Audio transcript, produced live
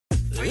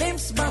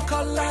Limbs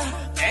Makola,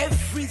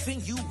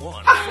 everything you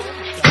want.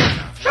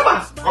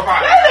 Shaba,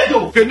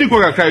 Papa, can you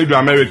go to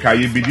America?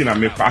 You begin a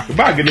make fast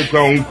bag and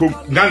cook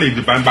Ghana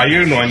Japan by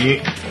you know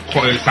any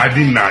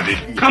sardine.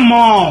 Come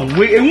on,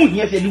 we won't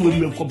hear you with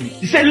milk.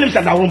 You said limbs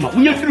at the Roma.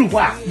 We have to do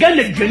what?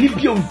 Ghana Jenny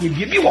Pio with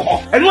you.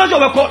 And once we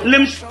call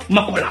limbs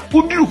Makola,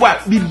 who do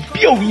what? Be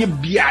Pio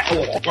with beer.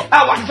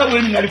 I want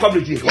someone in the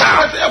public.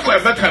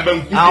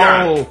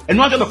 Oh, and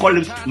once we call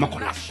limbs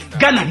Makola.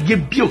 Ghana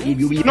give Pio with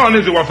you. No,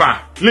 this was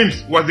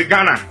limbs was the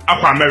Ghana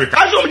of America.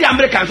 I saw the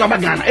Americans of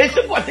Ghana. It's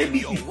what they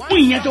be.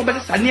 We need to be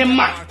a name.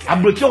 I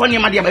brought you on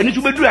your mother. I need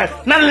to be doing.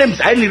 None limbs.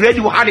 I need ready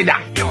to have it.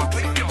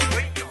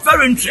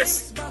 Very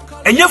interesting.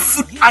 And your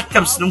food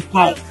items no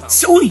kwao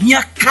so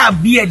hia ka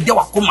bia de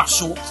wakoma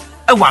so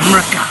e wa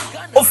America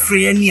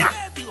ofre ani a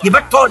ye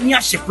beto ni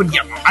ahyepo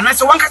dia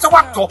anase wankasa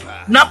wato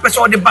na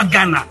pese de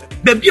bagana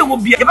ba bia wo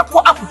bia ye beko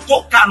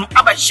akoto ka no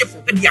aba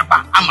hyepo dia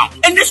ba ama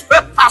and this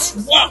pass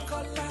work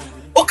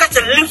okay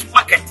to Limbs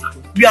Market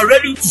we are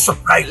ready to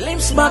surprise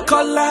Limbs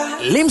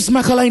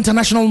Makola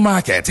International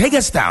Market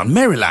Hagerstown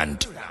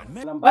Maryland.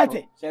 What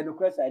say the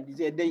question I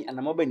dey dey and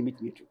am obani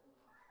meet me too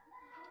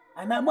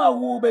and am a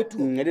wo betu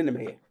e dey na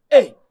me.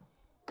 Hey,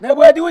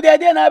 nobody would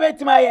idea na bet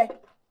my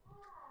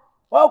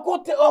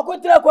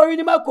Okutra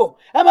Corini Mako.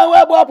 I'm a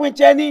web up with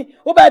Jenny,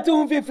 who about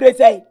 250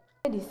 say.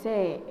 They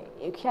say,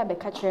 you can't be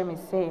catcher me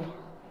say.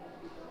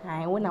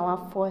 I won our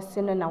force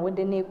and I would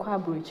the name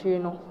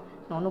Quabuchino,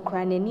 no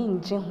crying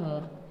in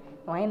Jim.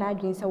 Why not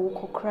drink so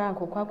crank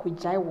or quack with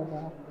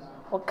Jaiwo?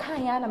 Or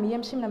Kayana, me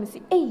yamshim, and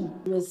say, eh,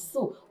 you're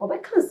so, or I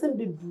can't send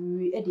be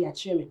brew at the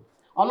chairman.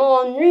 On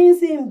all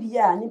rings in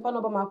beer, Nippon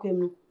Obama,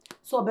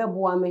 so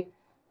beboame.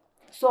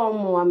 So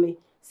moame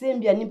same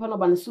bia nipa no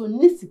ba no so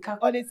nisika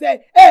or they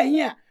say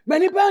here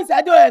many pounds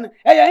I do and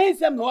you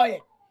some no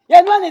ye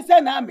no ne say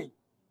na me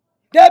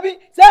Debbie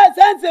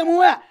say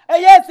mu a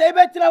yes e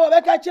betra wo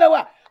be ka kire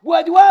wa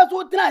bo di wa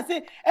so tra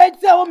say e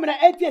say wo mena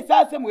e tie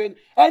sa asem we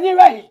eni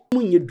rahi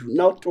munyedu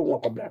na to wo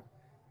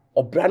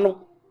obra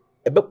no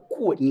e be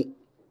ko ani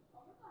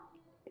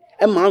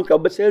e ma nka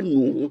be say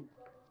nu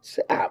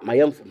say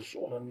mayam fun so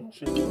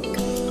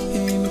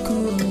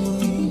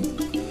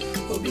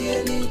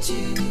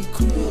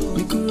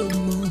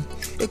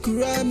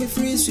Akua me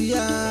free so ya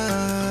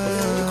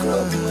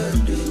Akua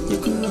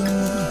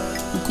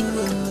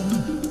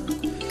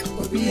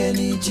obi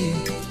energy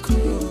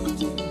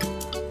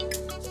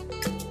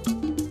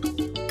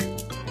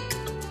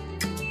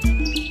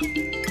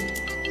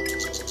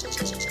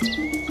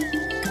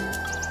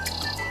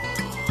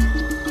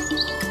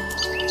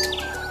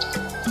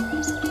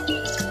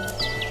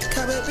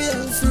Kababy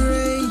I'm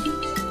free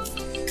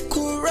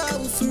Kura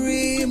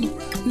free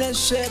na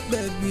shake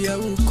baby I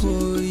will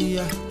call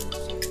ya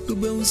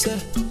Ubunse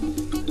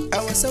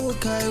awasa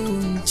wokai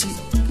wunchi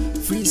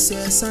free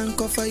say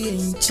sanko fa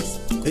yenchi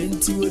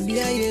enti woni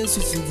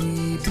ayesu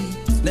fibi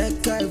na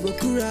kai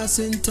bokura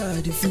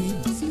center the free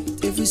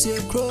if you say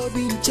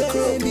Kobby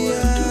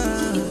Chebia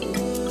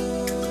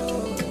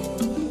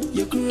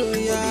you grow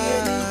ya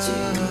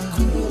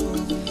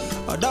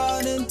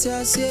adon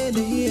enta say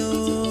the yo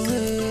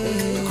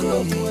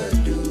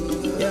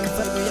ya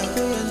fa ya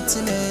ko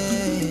yentine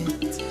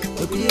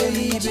obi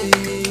eyi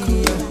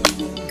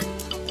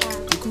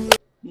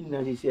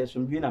na dey say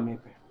some na me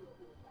pe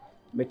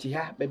meti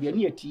ha ba bia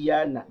na ati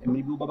ya na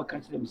emiri bi baba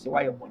kan me say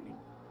why boni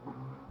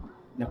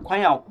na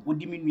kwan a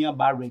wodi me nua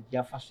ba regi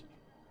afa so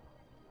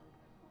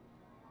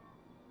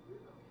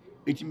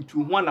etim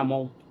tu ho na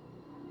mo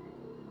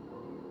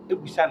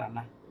ebusa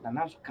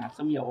na so kan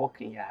asem ya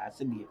wokan ya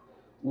asebie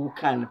wo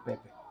kan ne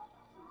pepe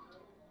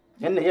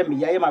yen na ye me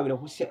ya ma were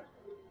ho se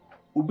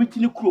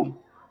obitini krom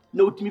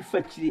na otimi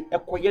fakiri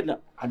ekoye na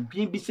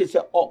adwen bi se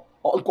o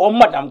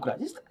madam kra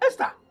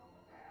Esther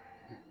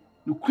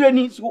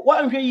Ukraine so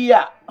one hwe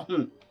ya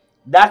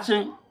that's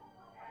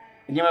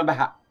nyema ba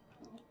ha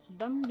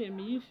dam de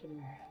mi yifu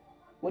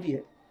what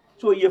here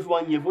so ye for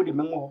one ye for the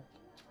mengo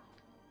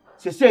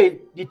say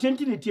the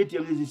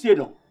 20 say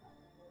no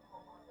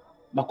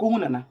makohu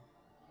nana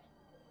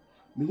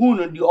me hu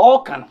no di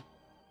all kana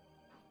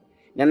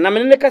na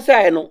me ne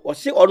kasa no o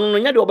se onu no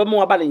nya de obema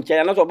wa ba ne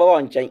nchen na so oba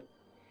wa nchen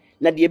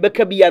na de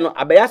ebeka bia no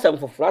abayasam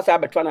foforo asa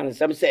abetwa na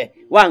nsem se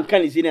wa nka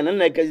ne si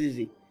na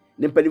kazizi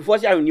ne mpalifo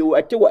se ahwenye wo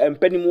ate wo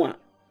empanimu a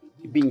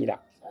binyira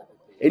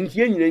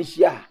entie nyina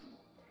nhia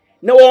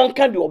na won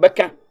ka de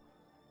obeka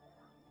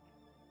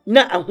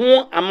na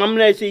aho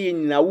amamna se ye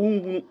nyina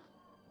wunhu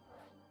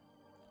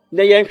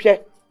na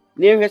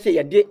yenhwe se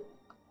ye de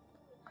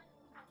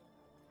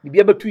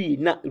bibia betu yi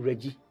na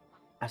uragi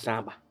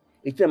asaba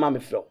etina ma me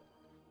fro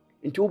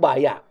nti wo ba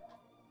ya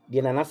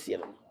de na nase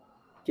no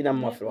kina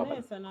ma fro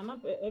aba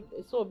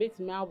so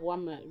betimi abo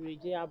ama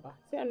uragi aba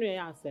se no ye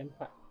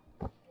asempa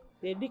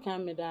they did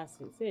come with us.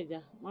 Say,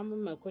 Mamma,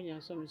 my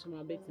conya, so much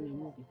my bet in the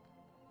movie.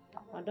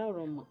 I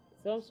don't know.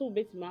 So also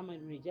bet Mamma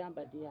and Regina,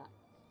 but dear.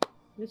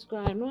 Miss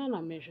Cry, no one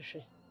I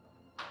measure.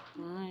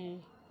 Aye.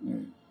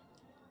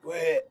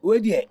 Where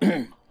dear,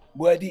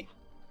 body,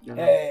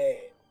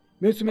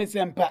 Miss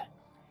Sempa.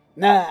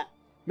 Na,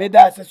 me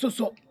that's a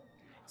so.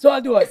 So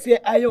do I say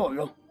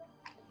ayo.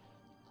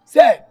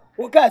 Say,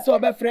 okay, so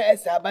be free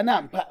esa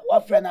banampa, wa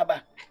free na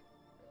ba.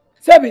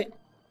 Sebi.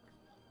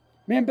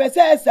 Me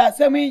pese esa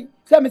semi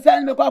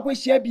san me kwa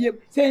hye bie,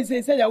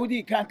 say ya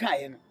wudi kan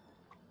ye no.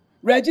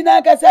 Regina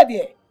kasa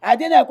de,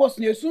 ade na ekoso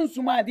ne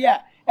sunsum ade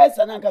a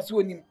esa na kasa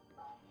onim.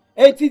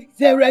 Eti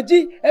se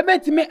regi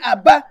emetimi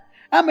aba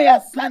ama ya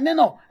sane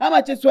no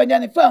ama cheso anya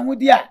ne fa hu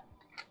di a.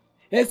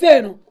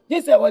 Ese no,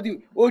 yese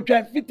wodi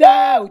otwan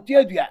fita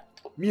otuadua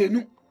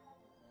mienu.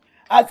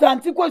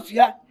 Asante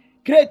kosua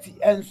kreti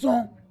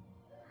enson.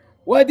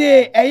 Wodi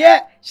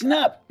eye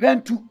snap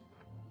pentu.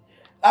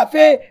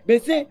 Afe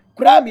bese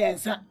kura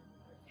miensa.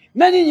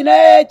 Nani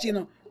nyina echi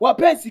no, wa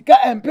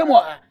pensika empemo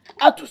ha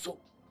atoso.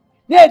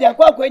 Na eja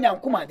kwa nya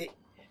nkomade.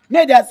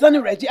 Na eja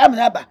sane regi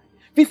amna ba.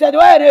 Fisade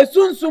wa na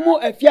sunsumu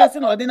afiase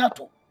na ode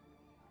nato.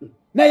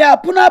 Na ya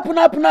puna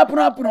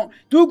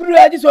tuguru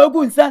aji so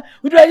ogunsa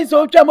uduru aji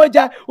so otwa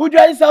moja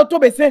uduru aji so to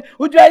bese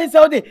uduru aji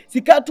so de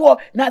sika to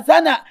na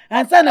sana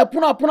ansa na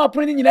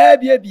puna ni nyina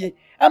bie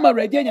ama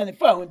redi nya ne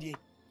fa ho die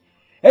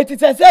eti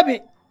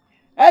sesebi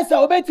esa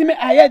obetimi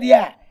ayede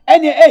a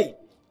ene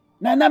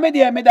na me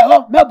de me da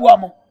ho mebua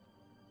mo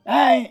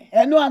ai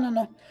enu anu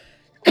no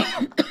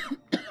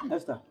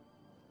Esther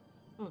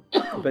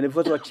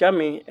benefit wa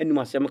chame enu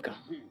masemka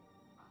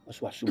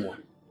oso asumo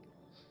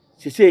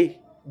sese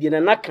die na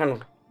naka no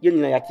ye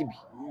nyina yate bi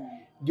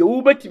de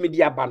wo betimi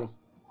de aba no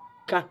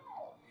ka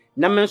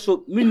na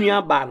menso menu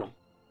aba no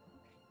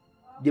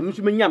de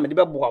menso menya me de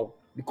beboa wo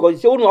because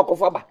se wo no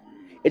akofa ba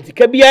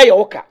etika bia ye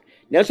woka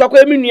na nso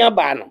akwa menu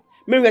aba no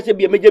menwe se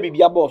bia meja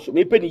bibia boss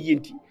me pani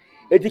yenti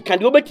etika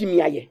de wo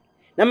betimi aye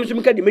na menso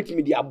meka de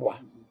metimi de aboa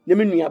na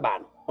menu aba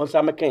no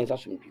onsa meka ensa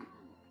so mpi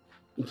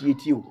nti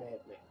yeti o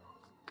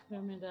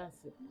me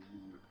dase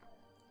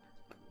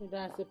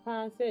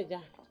pa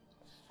seja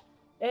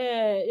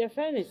your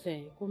friend is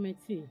saying,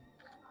 committee.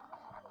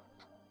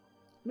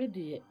 Me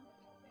dear.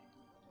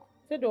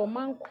 Said the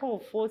man call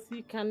for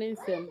see canning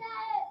some.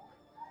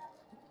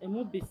 And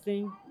would be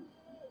saying,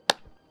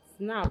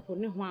 snap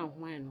on the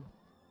one.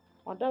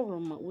 Or that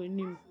room when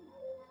you.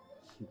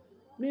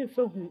 Me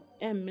for whom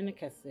M.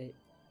 Minica say.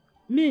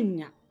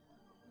 Minya.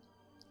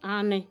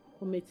 Anne,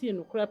 committee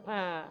no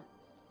crapa.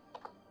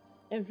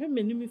 And her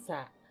many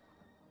sir.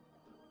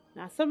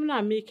 Now some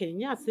are making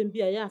yes and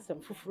be a yes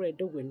and for Fred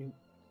the winning.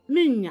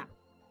 Minya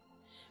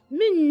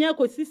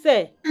ko si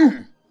se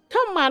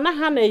kama na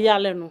ha na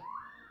yale no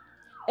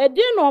e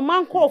de no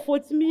man call for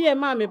timi ye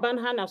ma me ban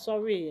ha na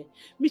sorry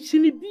mi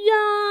chini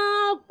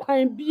bia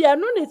kwan bia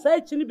no ne sai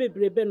chini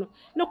bebrebe no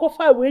ne ko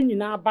fa we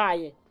nyina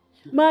baaye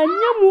ma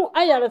nyamu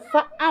ayare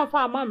sa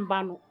amfa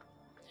amamba no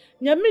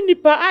nyame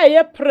nipa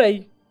aye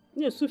pray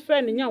ne su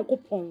fe ne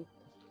nyankopon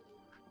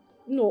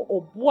no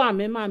oboa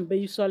me ma mba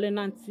yi sole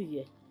nanti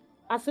ye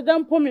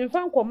asedam po me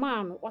mfa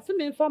nkoma no wase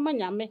me mfa ma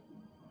nyame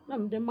na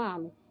mde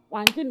maano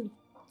wanje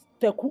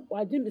taku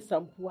waje mi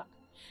sampua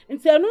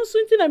nti anu nso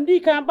nti na mdi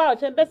kan ba o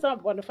che be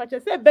sampo no fa che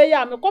se be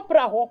ya me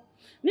kopra ho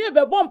ne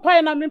be bom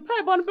pai na me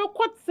pai bo no be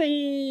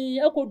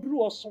kotsen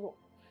akoduru osoro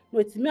no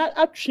etimi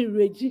atwe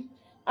regi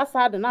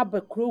asade na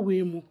bakro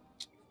we mu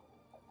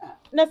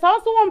na sa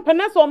so won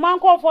pene so man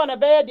konfo na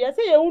be ye de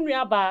se ye hunu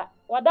aba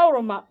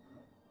wadawroma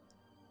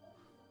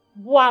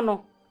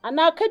buano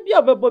ana ka bi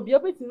obebo bi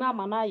obetimi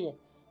ama na ye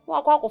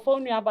wa kwa akofo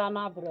hunu aba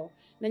na abrɛ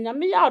na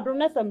nyame ya adro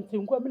na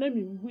samtinkwa me na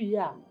mimbu yi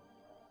a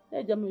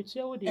eja me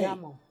chie wo de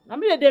ama na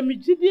me de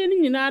migidie ni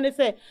nyina ne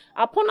se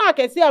apona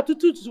akese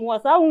atututu wa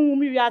sa hunhu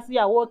mi wiase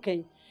a wo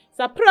kan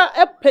sapra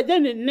epeje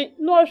ne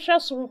no hwe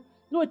soro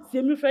no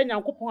tie mi fra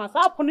nyankopon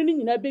sa apona ni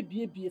nyina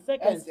bebie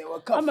second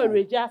ama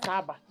reji asa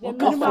aba de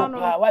minima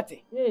no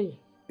wate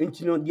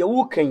nti no de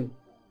wo kan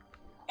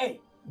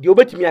de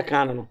obetimi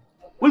aka no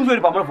woni so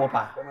de pamro fo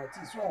pa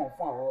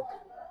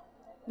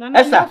na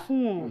esa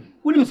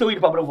woni so de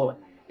pamro fo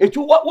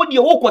etu wo de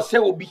wo kose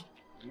obi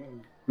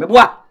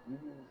meboa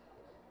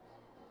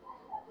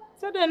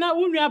se de na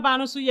unua ba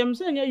no so yem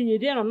se nya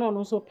yiyede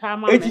no so pa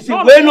ma eti se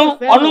we no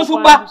ono so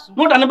ba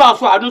no da ne ba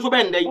so adu so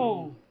be ndai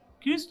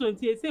Kristo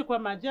nti ese kwa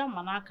maja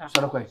manaka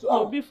soro kwa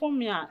obi fo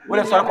me a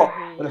wole soro ko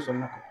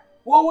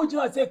wo wo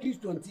jina se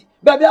Kristo nti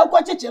baabi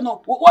akwa cheche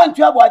no wo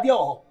antu abode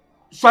ho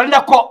soro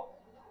nda ko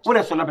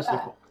wole soro na be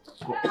ko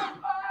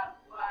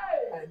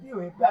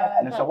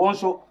na so won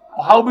so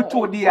how be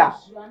to dia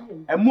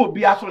emu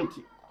obi aso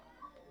nti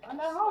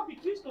ana how be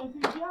Kristo nti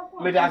bia fo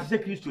me da se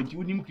Kristo nti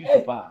unim Kristo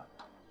pa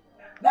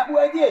na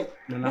wadi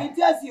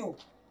nti asio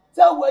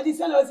sa wadi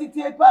se lo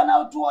siti pa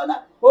na to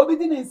na obi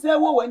di ni se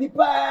wo wani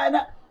pa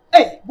na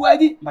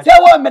wadi se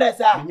wo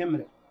mresa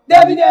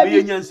David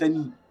me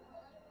nyansani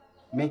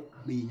me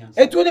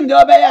nyansani etu nim de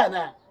obeya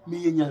na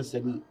me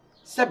nyansani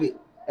sebe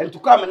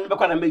entuka me be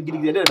kwa na me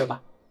girigire de beba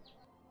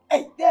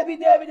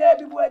David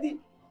wadi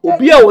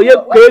obi a oye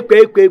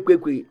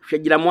kwe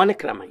hwegira mo ne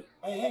kraman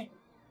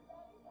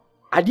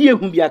ade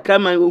ehu bia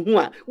kraman ohu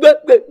a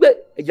gbe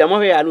ejamo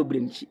hwe ya na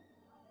obrenchi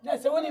na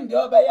se wonim de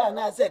obeya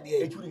na se de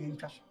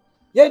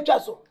ye ntwa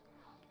so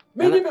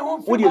me ni me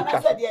hu fi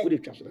na se de wo de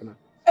twa so na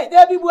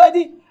David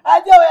wadi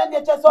ade o ya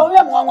de che so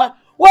hwe mo nwa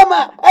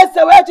Woma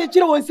esa we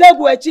achichiri won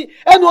segu achi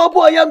enu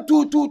obo yam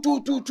tu.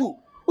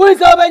 Who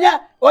is obenya?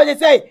 What they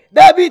say?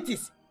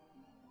 Diabetes.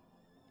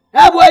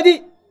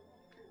 Abodi.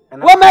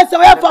 Woma esa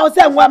we afa o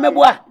se nwa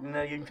meboa.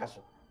 Na ye ntwa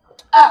so.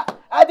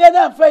 Ade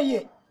na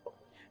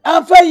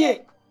amfa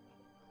ye.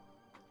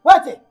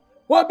 What?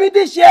 Obi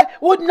di share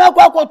would na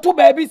kwa to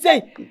baby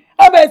say.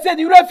 Aba say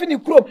the refi ni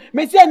krom.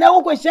 Me say na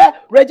wo share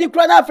ready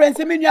kro na friends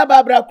me nua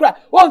babra kra.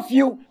 Won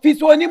fiu fi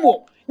so ni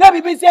mo. Na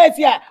bibi say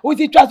sia wo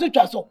si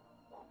twaso.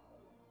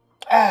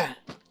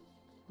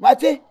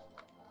 Mate.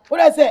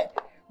 What I say?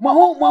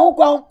 Mo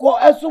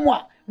kwa esumu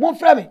a. Mo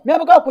fra me. Me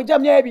abaka ko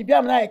jam na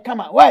bibia na e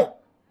kama. Why?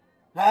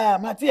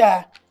 Mate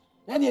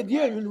na ne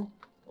die yunu.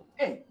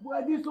 Bo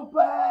adi so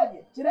pa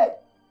de. Kire.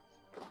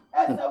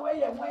 Esa we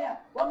ye moya.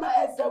 Wo ma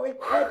esa we.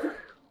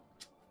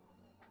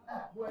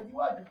 Bo adi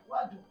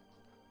wadu.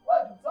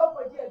 So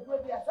for je do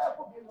dia sa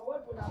ko bi no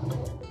wadu na.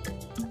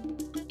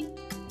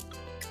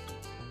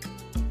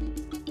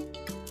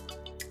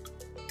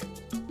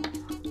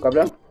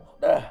 Kabla.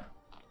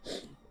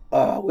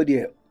 What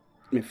dear,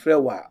 me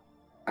frewa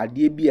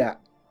ade bia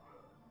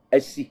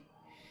asi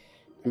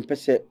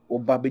mpese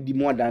oba bedi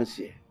mo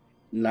dance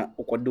na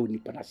okoda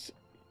onipa nase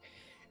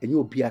enye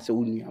obi ase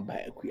wonu aba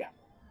akua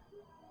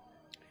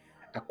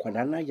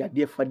akwada na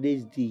yade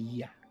Father's Day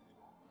ya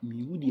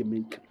mi wudi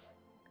menka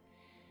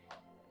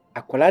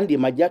akwala ndi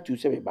majatu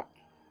se beba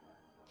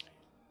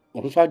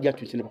onso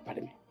ajatu se ne papa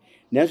de me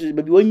nanso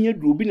bebi wonye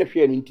duro bi na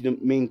hwe no nti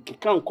menke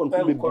kan kon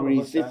ko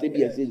bebre se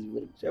bia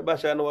se ba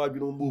sha na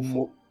wadwunu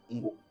mbufu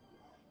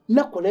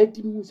na kola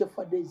ti mu se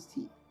Father's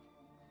Day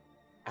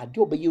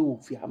ade obaye wo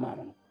fi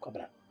amana no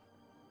kobra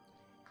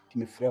ti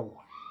me frewo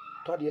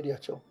to de dia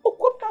cho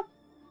okobra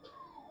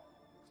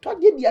to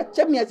de dia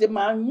che me ase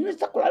ma nyu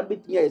sa kola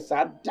betimi e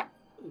sa da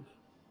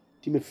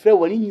ti me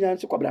frewo ni nyina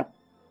se kobra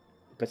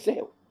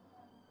pese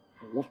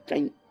wo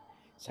kan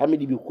sa me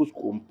di bi ko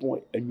sko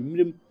mpon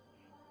anwumrem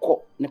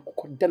ko ne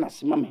ko da na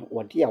se ma me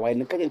wo de ya wa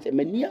ne ka je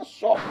mani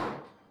aso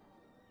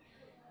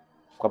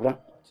kobra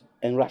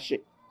en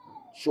rashe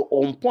so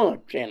on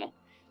point train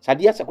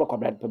sadia se kwa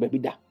brad pa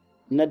bida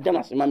na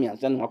dana se mami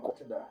ansa no akọ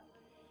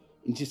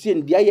nti se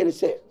ndia ye ne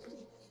se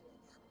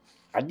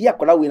ade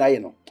akola we na ye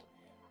no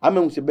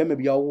amen se be ma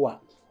bia wo a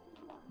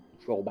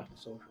so oba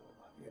so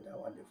ye da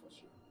wonderful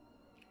so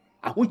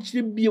aho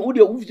chire bia wo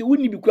de wo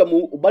ni bi kura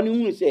mo oba ne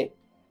hu se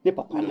ne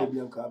papa na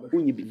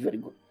unyi bi very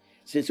good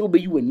se se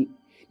obeyi wani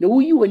na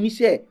wo yi wani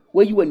se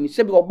wo yi wani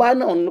se bi oba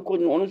na on ko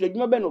on so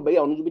adwuma be no be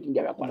ya on so betim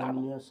dia akola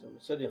no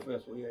se de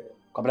first so ye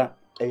kobra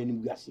ni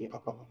mugase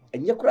papa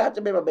enye kura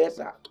ate be ba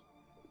yesa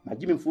ma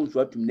gimi phone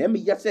so atum na me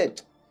yese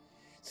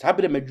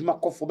sabre madwuma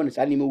kofo be na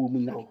sa ni ma wo mu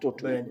na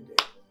toto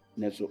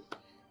na so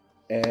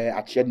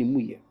ache ni mu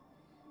ye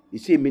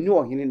ise me ni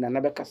ohene na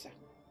na be kasa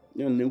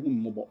na na hu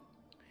mmobọ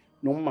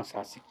no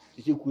masase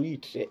ise ku yi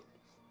tre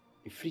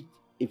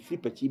efri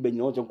pati be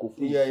nyo je kofu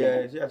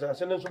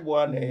se ne so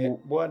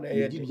bo na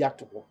ye di bia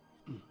to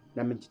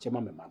na me chiche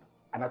ma me ma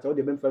ana ta o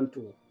de be mfa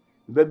nto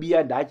be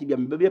bia da chi bia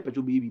me be pati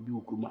obi bi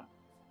okuruma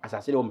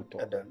asase le o meto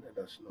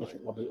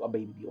oba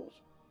bi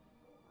also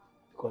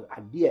because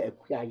idea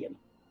ekua ye no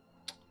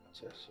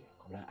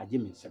kobra aje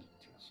me nsem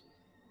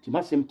ti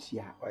ma sem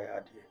tia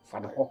fa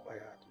de ho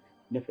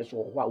ne fe so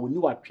ho a oni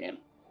wa twen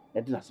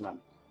na de na sema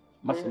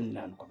ma sem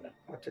na no kobra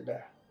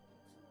ateda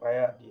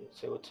waya de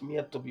se otimi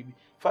eto bibi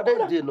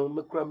Father's Day no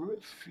me kura me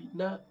fi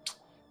na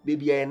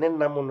baby aye ne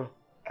nam no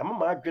ama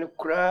ma adwene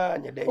kura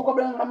anya de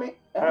kobra ngame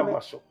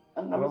amaso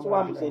amaso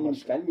wa me se ni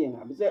skandi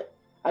ngame se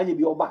anye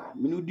bi oba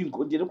me no di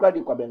nko je kura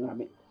di kobra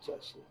ngame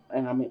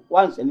ngame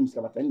once ani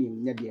mska bata ndi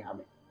nya de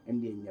ngame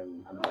ndi nya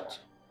ngame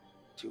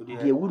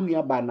de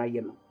wunu ba na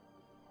ye no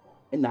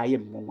na aye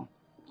mmoma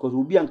because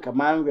obi anka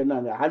manwe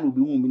na ha no bi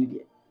hu mi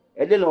de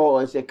e de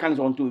no se kan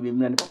so nto bi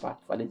mi na papa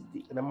Father's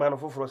Day na man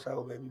foforo sa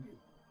oba bi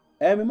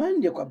me man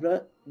de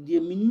kwabra de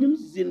minim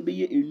zin be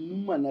ye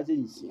enum na se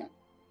nsia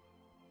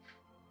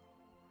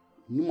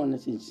num na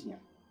se nsia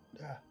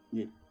da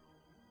ye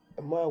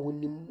ma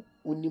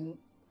wonim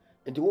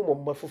enti wo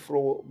mo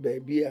foforo ba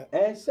bi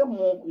a se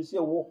mo se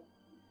wo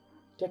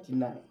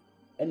 39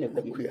 ene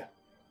kuya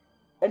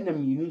ene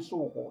mi so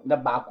ho na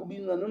ba ko bi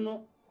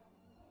no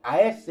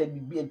ayese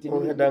bibi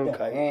entimi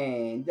danka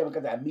nje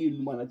mkata bi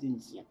enum na se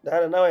nsia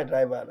da na we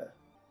driver na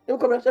e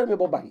ko bra me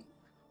boban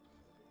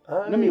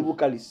na me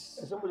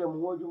vocalist ese mo de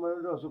mo adwuma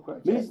no so kwa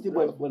ministry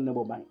boy na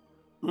boban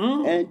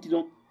enti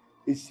no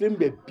esrem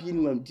be bi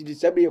no am ti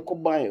sabe ye ko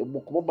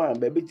ban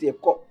ba be ti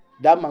ko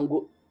da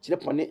mango chire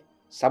pone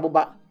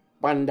saboba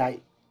bandai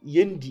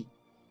yendi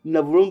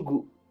na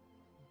vrongo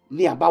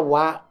ni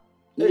abawa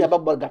ni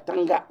ababa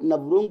gatanga na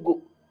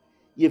vrongo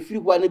ye free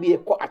kwa na bi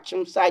ko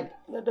achim side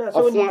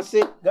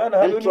ofuase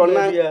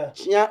entrona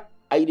chia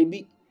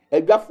airebi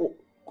adwafo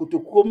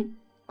kotokom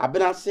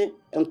abenase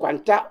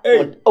enkwanta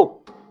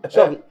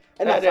so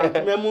ena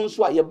santimemu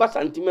nso a ye ba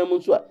santimemu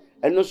nso a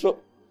eno so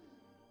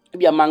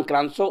bia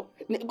mankranso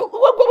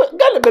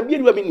gana babie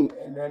ni waminim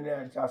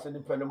na chase ni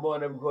pele mo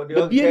na because de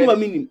babie ni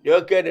waminim de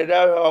okay de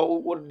da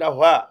wo da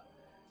ho a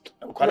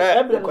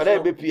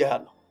nkwana be pia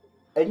no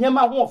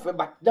Enyema ho ofe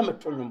ba dem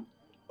tonwom.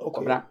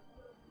 Kwabra.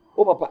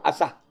 O papa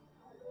asa.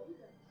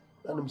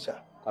 Anum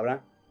sa.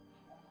 Kwabra.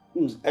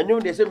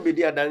 Enyum de se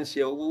mbedi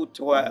adanse wo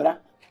tewa.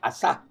 Kwabra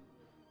asa.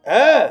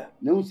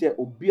 Na hu se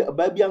obi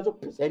ba bia nso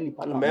pese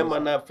nipa no. Me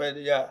man na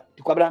fe ya.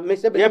 Kwabra me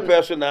se be. Ye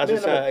person na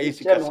asesa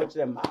esika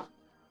se.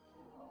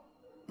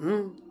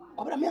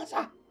 Kwabra me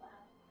asa.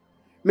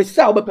 Me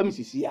sa obepam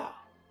sisi ya.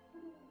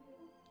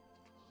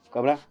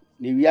 Kwabra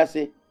ni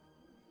wiase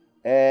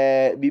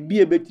bibi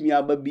ebetimi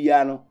aba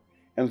bia no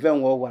emfe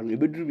nwo wa no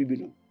ebeduru bibi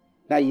no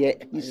na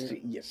ye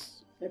history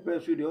yes e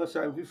person de o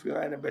san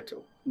fifiri na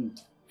beto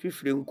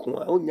fifiri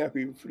nko a onya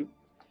hwemfiri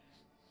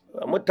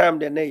am time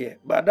de na ye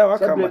ba da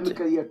waka mate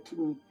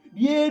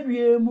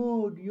die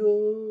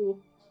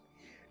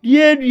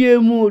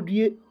mu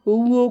die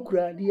owu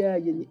okura die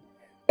ayenye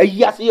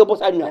ayase ye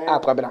bosa nwa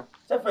akwabra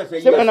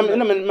se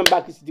me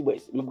back city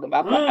boys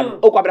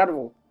o kwabra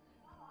do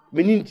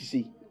me ni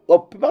ntisi o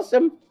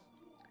pepasem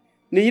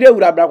ne yire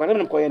wura bra kwa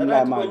na ko ye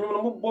na ma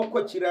mo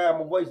bokko chira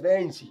mo boys na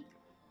ensi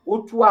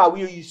otu a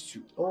we used to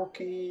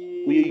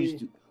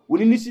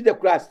we need see the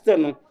class still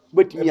no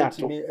betimi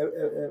ato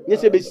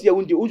yes be sia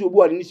wundi ujo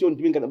bo ani si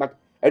ontimi nkata but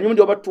enwum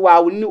de obeto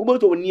a we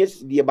obeto oni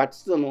esi de but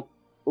still no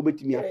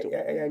obetimi ato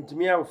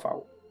ntimi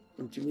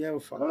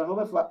amfa na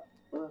obefa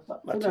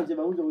na je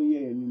ba ujo we ye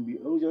nimbi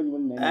ujo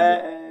ni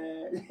na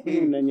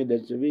na nye da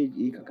chebe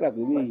ikakra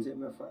be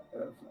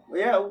bi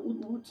ya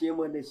utie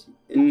mo na si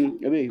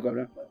ebe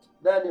ikakra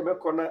da ne be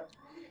kona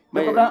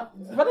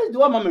fada do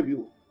mama bi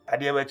o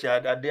ade ba chi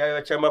ade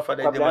ayo chama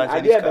fada de man se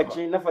ade ba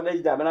chi na fada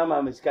da na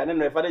mama sika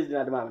na fada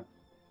na de mama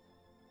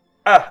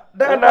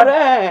da na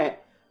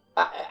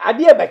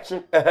ade ba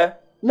chi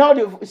now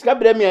the sika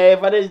bre me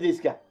fada de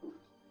sika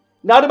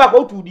now the back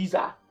out to this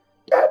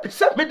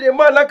bisa me de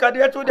man la ka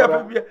de to de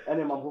afibia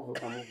ene mambo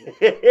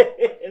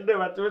ende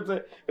ba to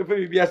se efe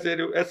bibia se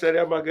de esere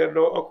amaga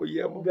no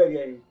okoyi am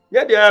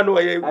ya de anu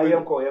aye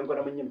yenko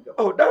na manyim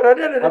oh da na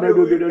de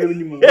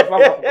nyim fa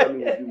fa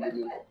ni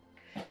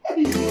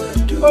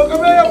oh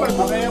come here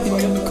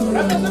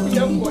na ta se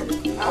yenko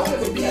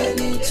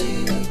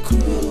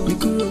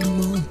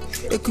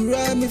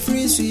Akua me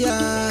free suya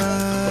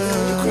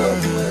Akua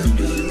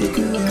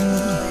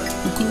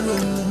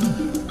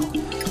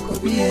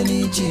obi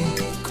enichi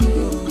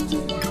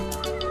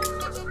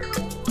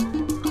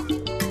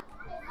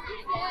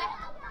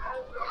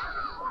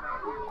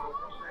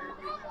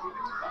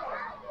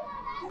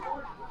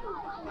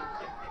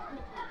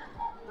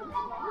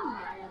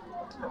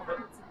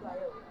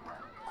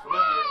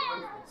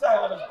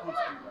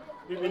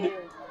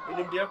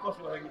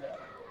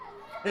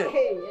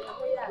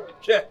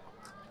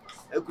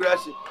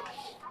Ekurasi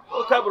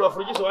o kabro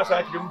fruji so wasa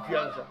akire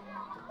mpiansa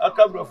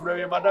akabro furu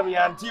we madam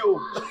ya anti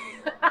o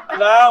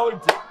na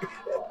onti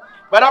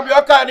madam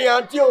yo ka ni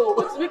anti o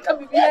mi ka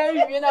bibia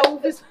wi na wo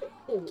bis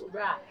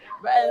bra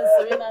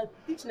enso na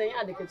teach na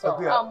ya de keto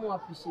amu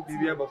appreciate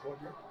bibia ba for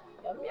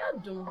ya mi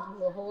adum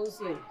ho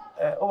nse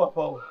o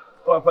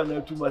papa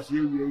na tuma se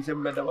wi ise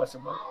mmeda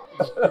wasema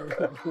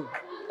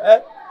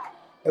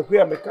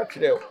ekuya me ka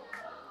kire o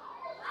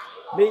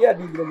me ya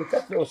di me ka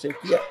kire o se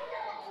kuya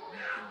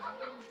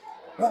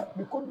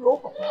because no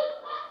papa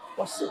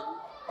was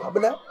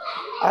abna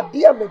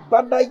adia me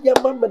bana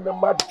yama me na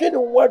madwene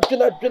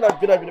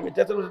wadwena me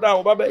tete no da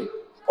wo baba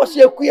was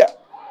akua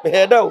me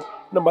heda o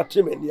na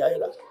matime ni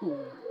ayela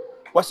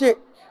was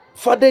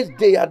Father's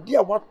Day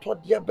adia wato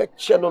dia be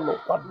che no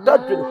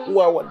wadadwene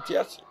ho a wonte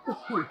ase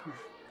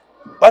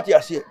what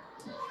you say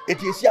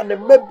it is ya na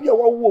mabia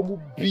wawo mu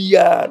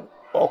bia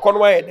okono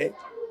wa yede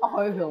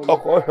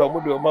okohwe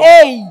mu de o ma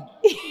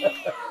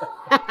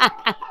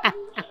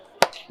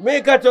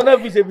me ka tona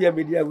vise bia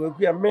media go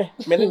akua me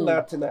na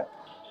atena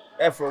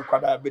efro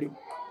kwada abirim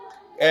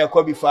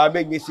Kobby fa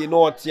me nyesi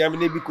no otia me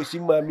na bi kosi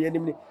ma me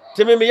anim ni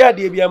teme me ya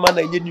de bia ma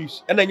na nye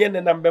news na nye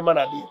ne na mbe ma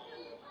na de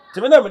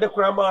teme na me de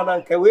kura ma na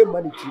nka we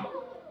ma ni ti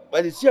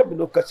ba de sia me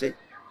no kase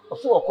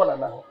oso okona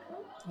na ho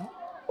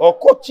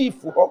okọ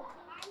chief ho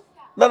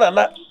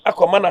na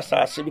akoma na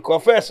saase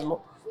because first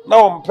no na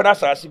o mpena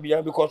saase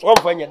bia because o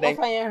mfa nya den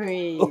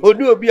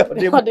oni obi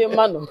ode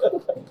ma no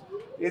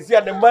esi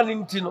ade mani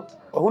nti no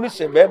ohunu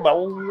se be ma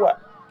wo a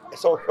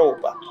ese o hwe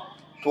oba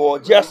to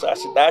oje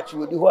asase da chi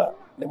odi ho a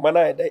ne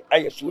mana ede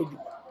ayeso odu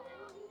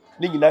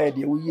ni nyina ye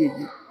de wo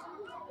yeye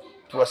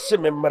to se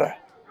me mra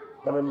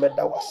na me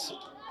meda wase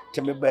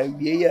te me ba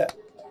wie ya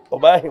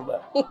oba hima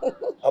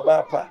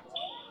oba pa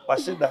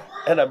wasida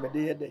ena me de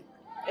yede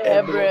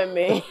ebre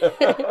me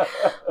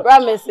bra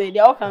me say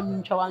dia o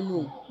kan ntwa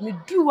wanu me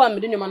du wa me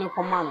de ne ma no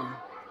koma no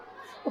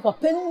o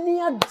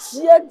penni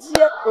agie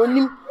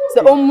onim se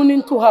omuni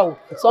nto hawo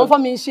so onfa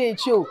me nhye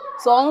echi o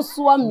so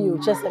onso ami o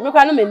chese me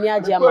kwa na mani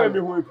agie ama me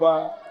hu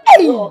pa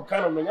o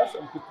kan no nya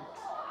sam pitu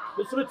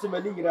the street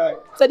mani ngira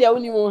so dia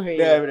woni mo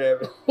hwe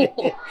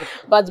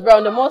but bro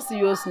on the more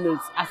serious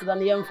note asida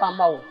ne yem fa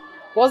ma wo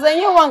was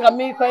any one ga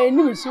me kwa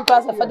eni su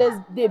kwa sa Father's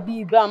Day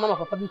bi ba mama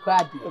papa bi kwa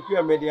abi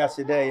akua me dia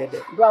asida ye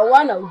de bro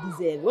one na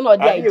deserve one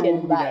odi idea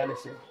ba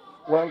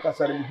one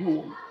kasara mi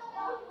hu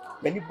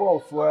many ball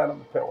for na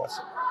me pe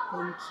wase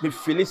Me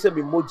feel say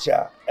me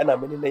moja and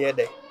I'm in the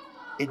day.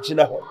 It's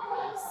na ho.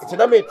 It's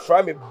na me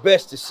try my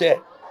best to say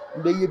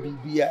me ye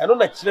bibia. I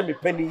don't actually me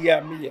penny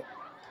ya me.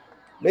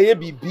 Me ye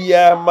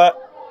bibia ma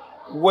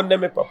one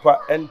me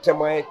papa enter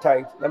my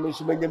tight. Na me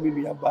so menya me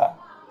ba.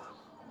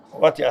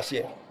 What you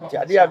say? Ti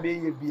ade a me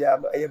ye bia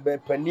no ye be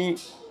penny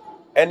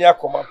ene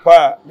akoma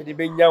pa me de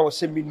benya wo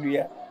se me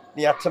nua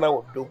na ya tena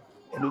wo do.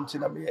 Enu nti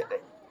na me ye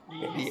dey.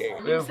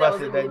 Me fast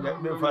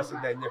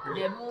danya.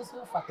 Yeah, no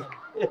so fata.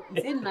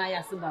 Is na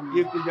ya seba me.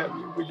 You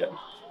kuja.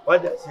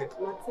 What you say?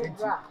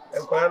 E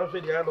kwa no so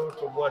dia no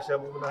to bo asha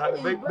mu na ha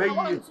be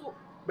what?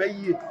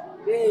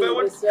 Eh,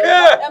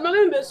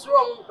 mama me suro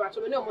mu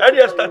pacho me no. And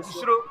you start to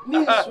show.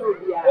 Me suro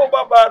bia. Oh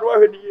baba no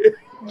hwe ni.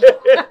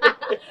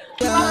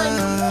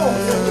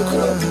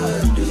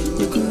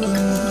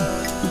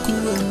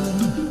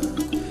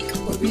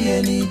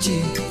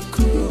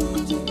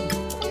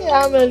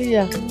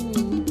 Amelia.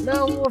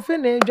 Now we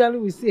finish jolly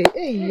we say,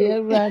 "Hey,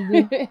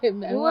 everybody."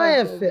 Why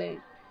if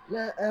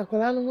na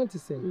akola no want to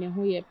say? Me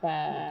ho ye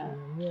pa.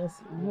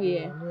 Yes. Ho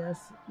ye.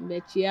 Yes.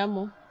 Be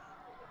chiamo.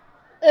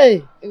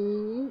 Hey.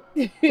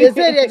 They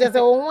say they just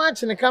won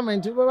watch the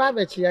comment to baba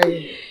be chia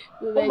ye.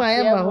 Oh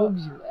my ma ho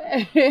bi.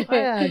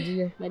 Aya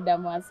ade.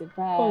 Madam ase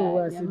pa. Oh,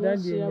 ase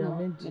daddy ya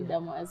me.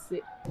 Madam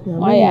ase.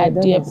 Moya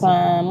ade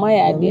pa,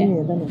 moya ade.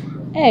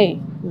 Hey.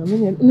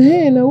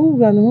 Hey, na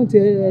wura no ho te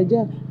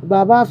eja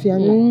baba afia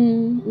na.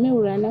 Me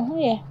wura na ho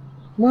ye.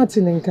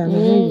 Martin nka na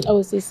ho.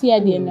 O se si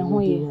ade na ho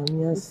ye.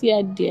 Si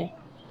ade.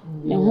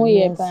 Na ho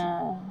ye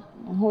pa.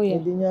 Ho ye.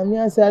 De nyame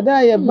asa da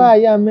ye ba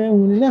ya ma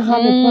ehunu na ha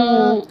me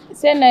pa.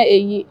 Se na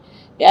eyi.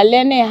 Ya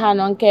le na ha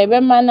no nka ebe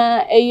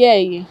mana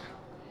eyi.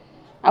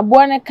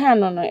 Aboa ne ka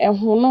no no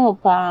ehu no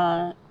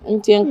pa.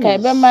 Nti nka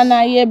ebe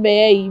mana ye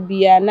be yi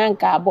bia na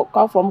nka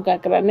abokwa fom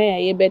kakra na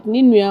ye bet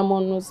ni nuamo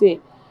no se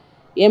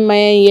ye man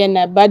ye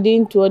na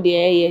badin to de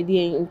ye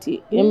de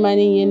nti ye man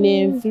ye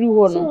na free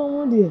ho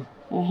no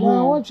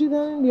na what you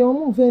dan de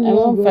omo fe ni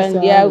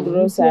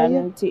grosa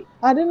nti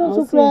ade no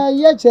so kra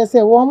ye che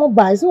se wo mo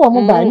bai se wo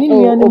mo bai ni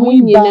nuano mo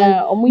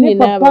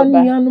nyina baba ni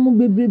nuano mo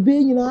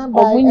bebrebe nyina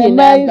bai e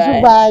bai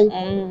so bai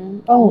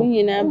oh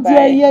nyina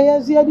bai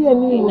ye se ade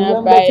ni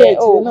nyina bai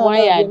oh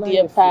moya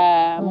de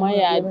pa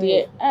moya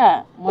de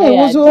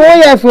moya so o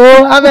ye fo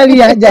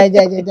Amelia ja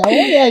o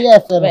ye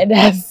fo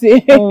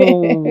bedase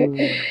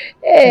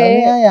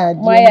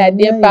moya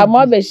de pa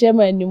mo be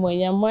shema ni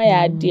moya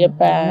moya de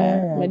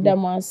pa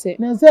madam ase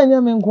na se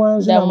nya me nko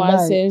anso na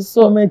bai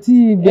so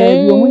committee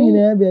baby o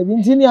nyina baby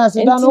ntini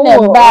aseda no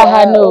wo ba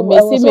ha no me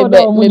si me be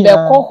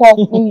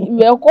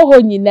ko ho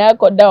nyina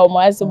koda o mo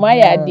ase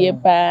moya de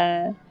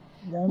pa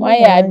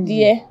moya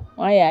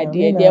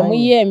de de mo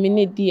ye mi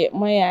ni de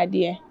moya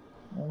de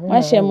mo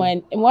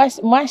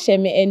hye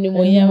me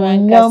enimoyam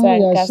ankasa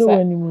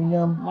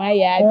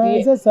moya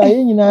de se sa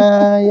ye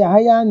nyina ya ha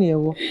ya na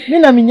ewo me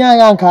na menya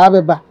ya nka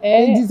abeba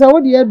nti se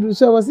wo de aduru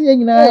so wo se ye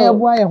nyina ya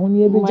bo aye ho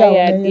ne ebeja wo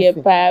na ye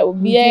pa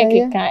obi e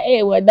keka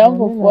wadam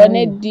fofo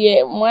ne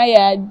de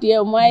moya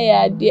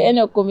de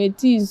ene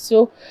committee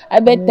so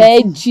abeta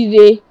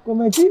ejire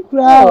committee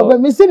kra oba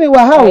me se me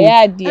wa ha o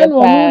ene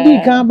wo mu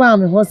di kan ba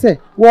me ho se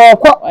wo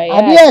kọ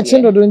ade e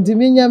chindodo nti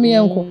menya me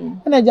enko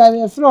ene ja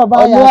me fro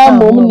oba ya ka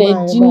mom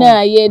na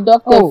jina ye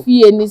doctor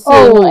fie ni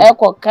se no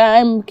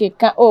ekokan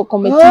keka o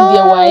committee de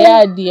wa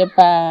ya de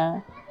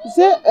pa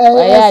se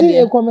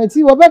e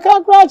committee wo be ka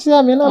kra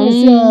kire me na me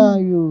se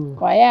ayo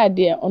wa ya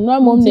de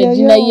ono mom na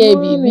jina ye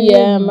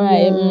bibia ma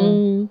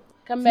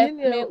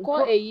me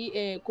ko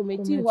eyi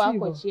committee ho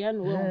akochia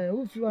no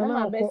wo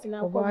na besi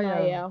na ko ma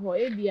ya ho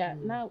ebia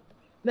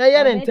na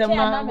ye ntem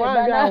na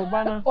wa ga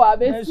obana o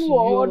abesi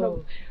wo no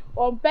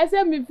on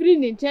pese mi free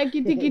ni check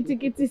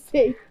kiti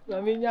say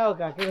na me nya o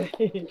kakere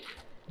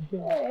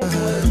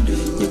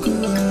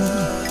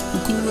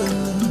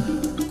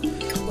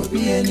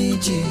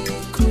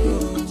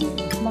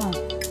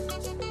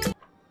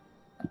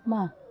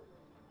ma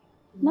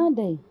na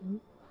dey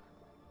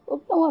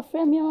obi wa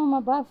frame me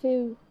mama ba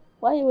fe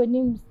why we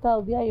nim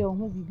style bia your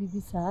ho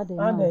bibi sa dey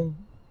na dey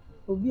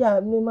obi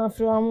a me ma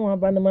frame am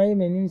aba na ma ye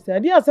manim sa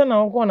dia asa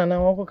na won ko na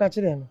won ko ka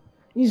kire no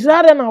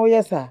israel na wo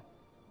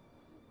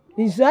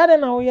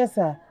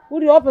yesa wo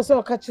di opese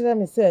o ka kire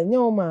me se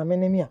nya o ma me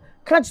ne me a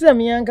ka kire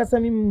me yankasa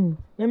me mu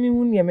na me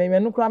hu ne me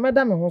no kra me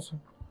da me ho so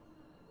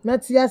na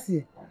ti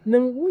ase na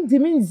wundi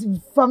me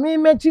fa me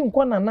mechi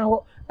nko na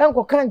ho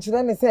enko ka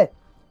kire me se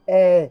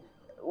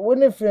wo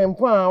ne frem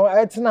po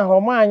a etena ho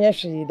ma anya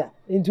hwe da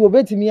enti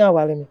obetimi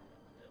awale me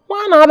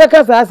wa na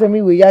abeka sa ase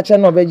me we ya che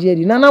na obeje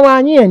adi na wa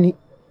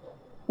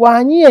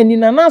anye ani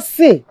na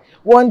se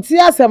wonti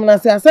asem na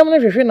se asem no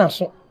hwehwe na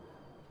so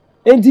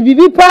enti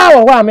bibi pa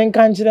wo a me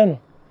nka kire no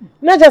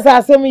na je sa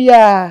asem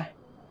ya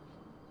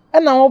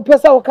na wo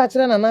pesa wo ka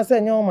kire na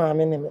se nya wo ma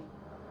me ne me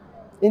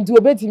enti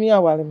obetimi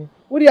awale me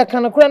wo di aka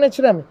na kura na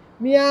kire me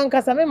mi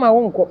ankasa me ma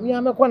wo nko mi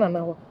amekọ na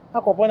ho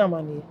akọpọ na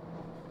mane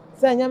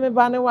se nya me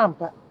ba ne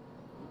wampa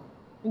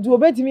nti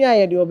obetimi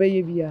aye de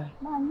obeye bia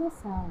ma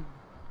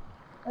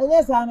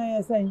anya sa na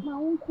ye sen ma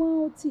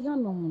wonko ti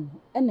hanom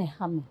ene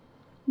ha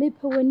me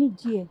pe wani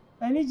gie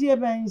ani gie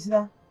ban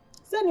sira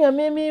Sanya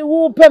me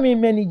wo pe me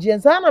manage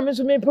sa na me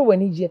so me pe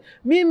wanige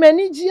me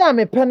manage a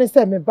me pe ne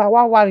se me ba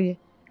wa ware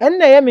en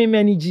na ye me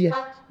manage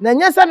na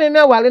nya sa me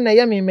me ware na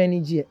ye me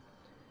manage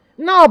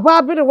na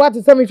oba bere what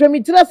say me hwe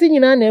me tira se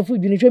nyina na afu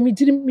dwene hwe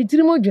me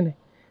tiri mo dwene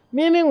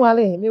me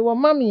ware me wo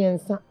ma me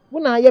yensa wo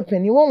na ye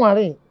pani wo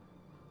ware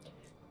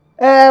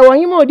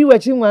wahima odi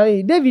wachi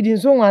nware David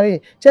nso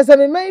nware chese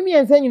me mai mi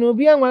yensa nyina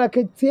obi anware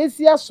ka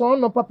tiesi aso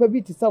no papa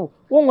bi ti sawo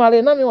wo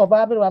nware na me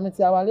oba bere wa me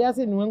ti awale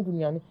ase nuwa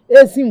nkunuane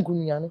esi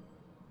nkunuane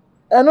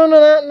eno no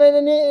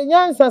na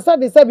nyansa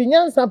sabi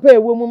nyansa pa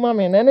ewo mu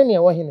mame na ne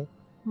wo hene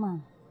ma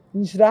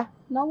nshira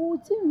na wo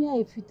ti mi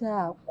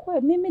afita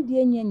ko me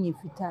de anya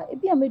fita e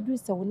bia medu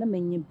se wo na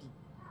manya bi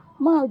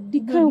ma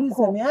di kan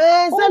ko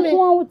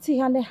wo ti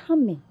ha ne ha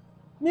me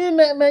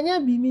manya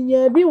bi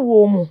minya bi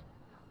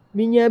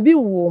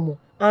wo mu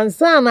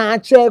ansa na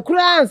ache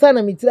kura ansa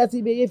na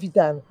mitirasi be ye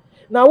fita no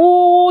na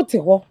wo te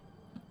ho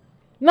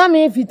na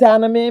me fita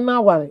na me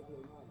ma ware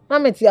na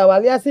me ti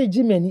awale ase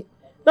jimani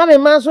na me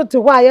man so te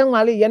ho aye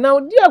nwale ye na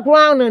odi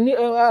akura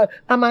na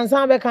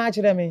amansan be kan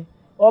akire me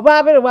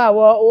oba bere wa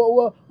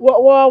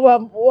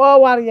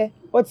wo ware ye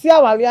o ti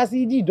awale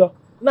ase di do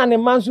na ne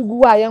man so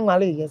gu aye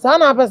nwale ye sa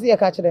na apese ye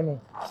ka akire me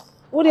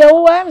wo de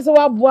wo am se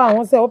wa boa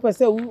ho se wo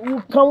pese wo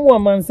kan wo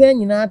mansan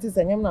nyina ate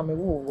se nyem na me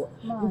wo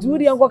nti wo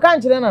de enko kan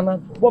akire na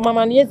bo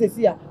mama ne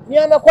yesesi a mi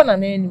amekọ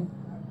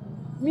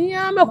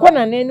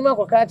na nanim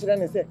akọ ka akire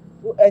ne se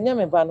enya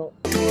me ba no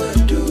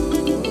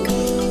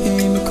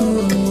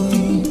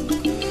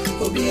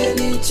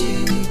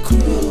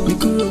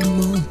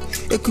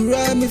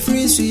Akua me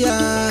free so ya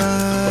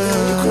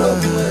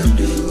Akua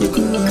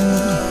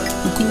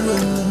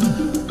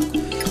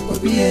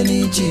obi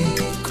energy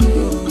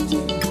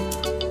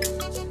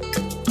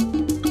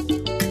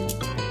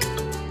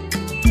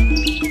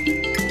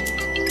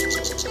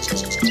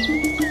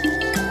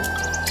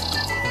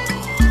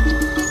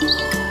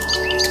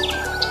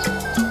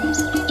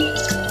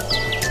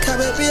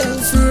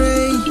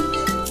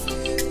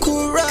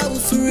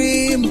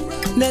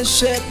na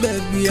shake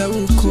baby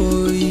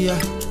awukoya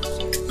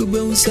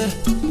ubonse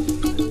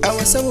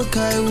awasawo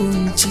kai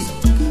wunchi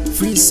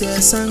free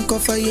san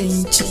kofa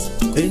yenchi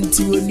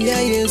enti woni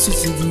ayesu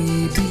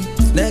fibibi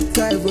na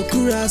kai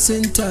bokura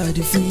center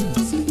the free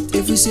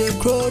if you say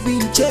Kobby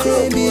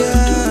chebia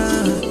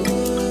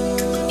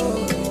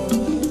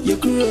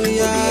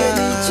yekuroya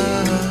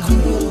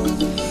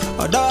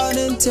odan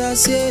enta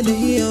se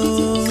ne yo